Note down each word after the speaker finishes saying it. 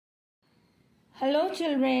Hello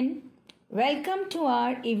children, welcome to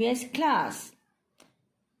our EVS class.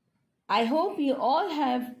 I hope you all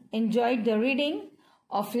have enjoyed the reading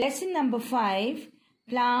of lesson number 5,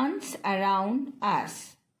 Plants Around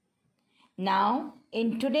Us. Now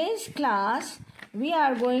in today's class, we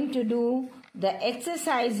are going to do the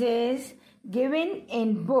exercises given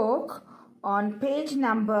in book on page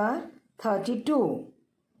number 32.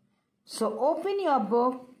 So open your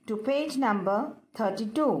book to page number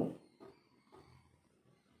 32.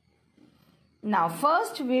 Now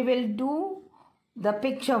first we will do the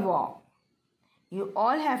picture walk. You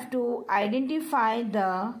all have to identify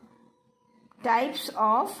the types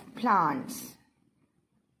of plants.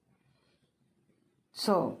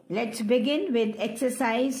 So let's begin with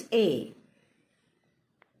exercise A.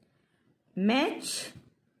 Match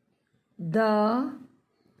the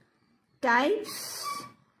types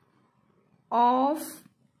of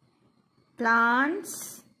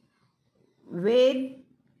plants with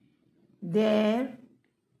their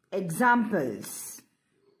examples.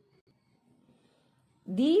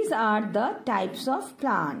 These are the types of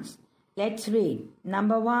plants. Let's read.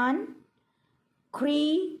 Number 1,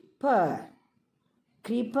 creeper.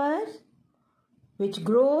 Creeper which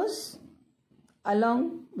grows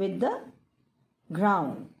along with the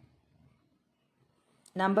ground.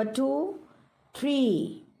 Number 2,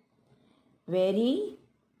 tree. Very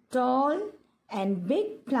tall and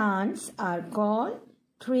big plants are called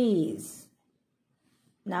trees.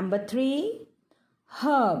 Number 3,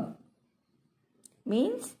 herb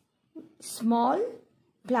means small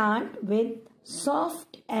plant with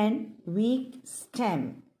soft and weak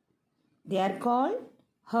stem. They are called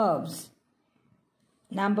herbs.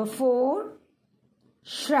 Number 4,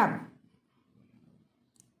 shrub.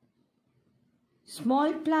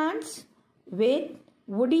 Small plants with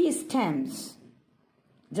woody stems,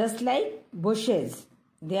 just like bushes.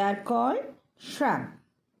 They are called shrub.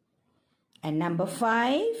 And number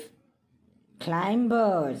 5,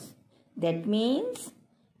 climbers. That means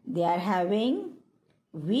they are having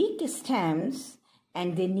weak stems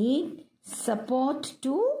and they need support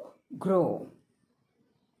to grow.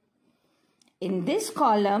 In this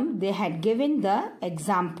column, they had given the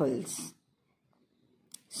examples.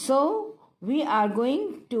 So, we are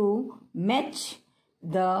going to match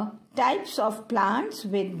the types of plants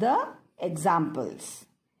with the examples.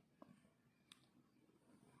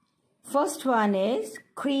 First one is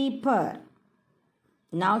creeper.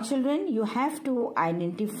 Now children, you have to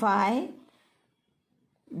identify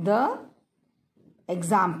the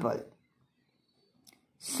example.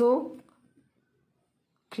 So,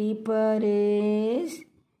 creeper is,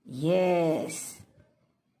 yes,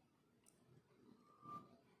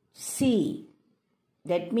 C.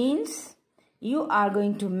 That means you are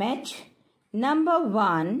going to match number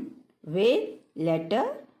 1 with letter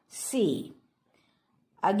C.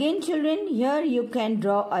 Again children, here you can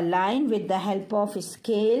draw a line with the help of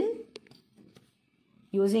scale,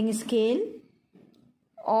 using scale,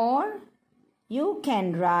 or you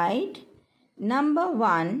can write number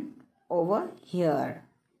 1 over here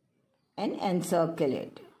and encircle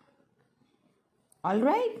it.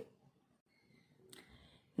 Alright.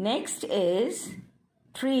 Next is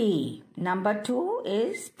tree. Number 2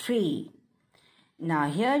 is tree.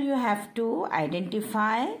 Now here you have to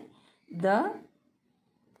identify the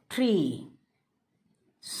tree.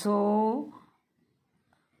 So,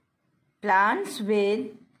 plants with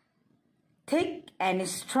thick and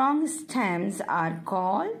strong stems are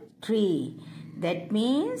called tree. That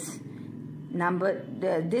means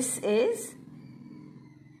this is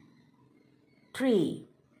tree.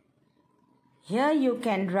 Here you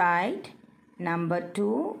can write number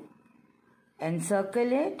 2,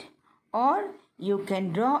 encircle it, or you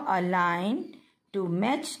can draw a line to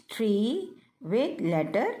match tree with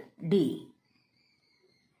letter D.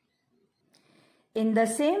 In the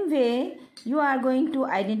same way, you are going to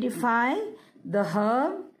identify the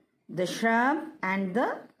herb, the shrub and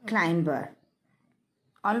the climber.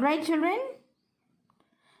 Alright children?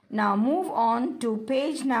 Now move on to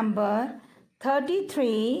page number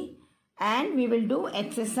 33 and we will do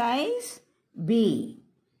exercise B.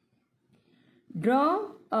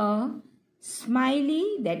 Draw a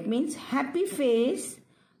smiley, that means happy face,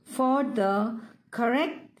 for the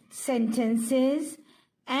correct sentences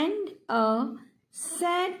and a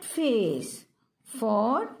sad face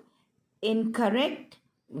for incorrect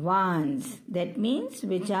ones. That means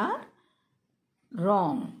which are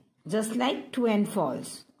wrong, just like true and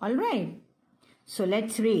false. Alright. So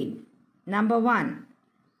let's read. Number 1.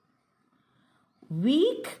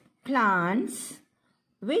 Weak plants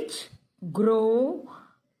which grow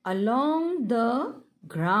along the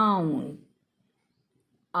ground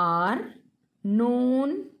are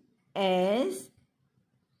known as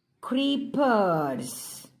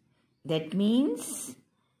creepers. That means,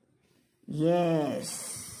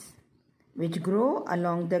 yes, which grow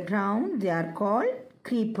along the ground, they are called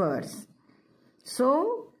creepers.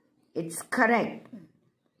 So, it's correct.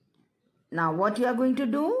 Now, what you are going to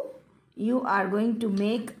do? You are going to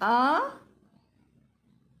make a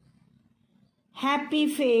happy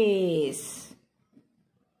face.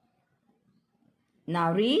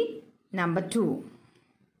 Now, read number 2.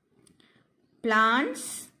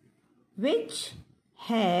 Plants which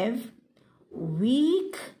have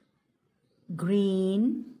weak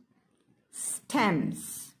green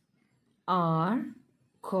stems are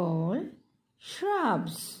called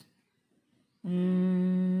shrubs.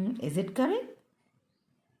 Is it correct?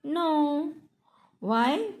 No.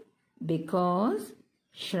 Why? Because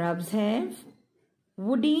shrubs have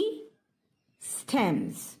woody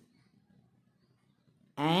stems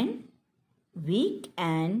and weak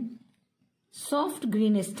and soft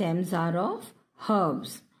green stems are of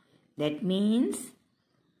herbs. That means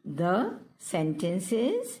the sentence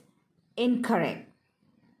is incorrect.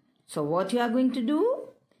 So what you are going to do?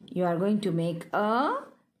 You are going to make a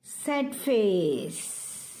sad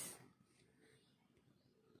face.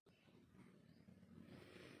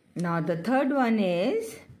 Now the third one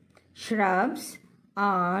is shrubs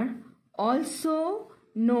are also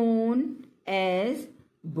known as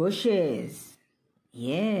bushes.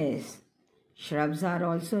 Yes, shrubs are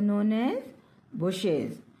also known as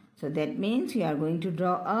bushes. So that means you are going to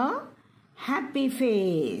draw a happy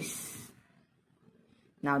face.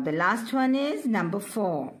 Now the last one is number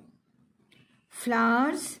 4.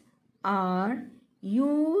 Flowers are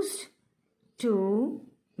used to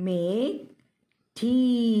make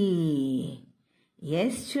tea.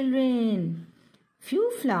 Yes, children.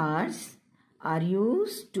 Few flowers are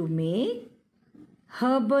used to make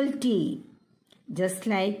herbal tea, just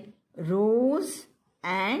like rose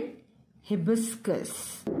and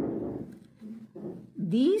hibiscus.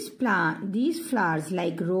 These flowers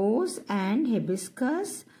like rose and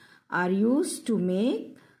hibiscus are used to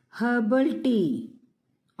make herbal tea.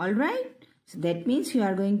 Alright? So that means you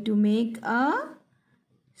are going to make a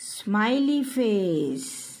smiley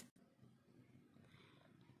face.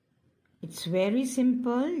 It's very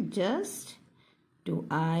simple, just 2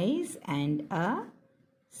 eyes and a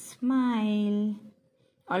smile.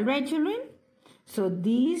 Alright, children? So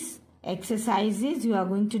these exercises you are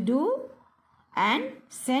going to do and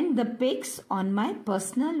send the pics on my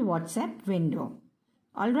personal WhatsApp window.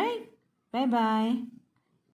 Alright? Bye-bye.